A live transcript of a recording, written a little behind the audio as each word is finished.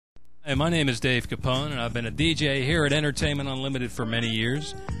Hey, my name is Dave Capone, and I've been a DJ here at Entertainment Unlimited for many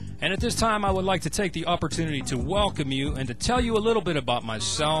years. And at this time, I would like to take the opportunity to welcome you and to tell you a little bit about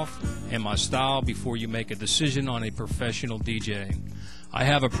myself and my style before you make a decision on a professional DJ. I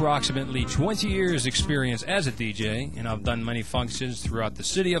have approximately 20 years experience as a DJ, and I've done many functions throughout the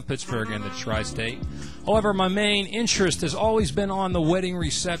city of Pittsburgh and the tri-state. However, my main interest has always been on the wedding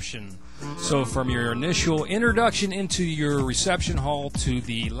reception. So from your initial introduction into your reception hall to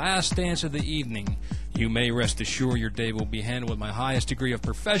the last dance of the evening, you may rest assured your day will be handled with my highest degree of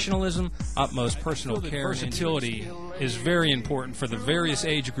professionalism, utmost personal care. Versatility is very important for the various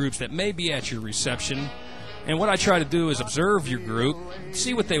age groups that may be at your reception. And what I try to do is observe your group,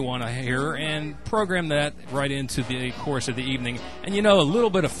 see what they want to hear, and program that right into the course of the evening. And you know, a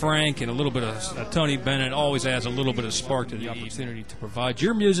little bit of Frank and a little bit of Tony Bennett always adds a little bit of spark to the opportunity to provide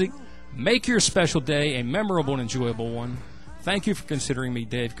your music. Make your special day a memorable and enjoyable one. Thank you for considering me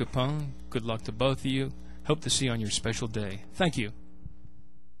Dave Capone. Good luck to both of you. Hope to see you on your special day. Thank you.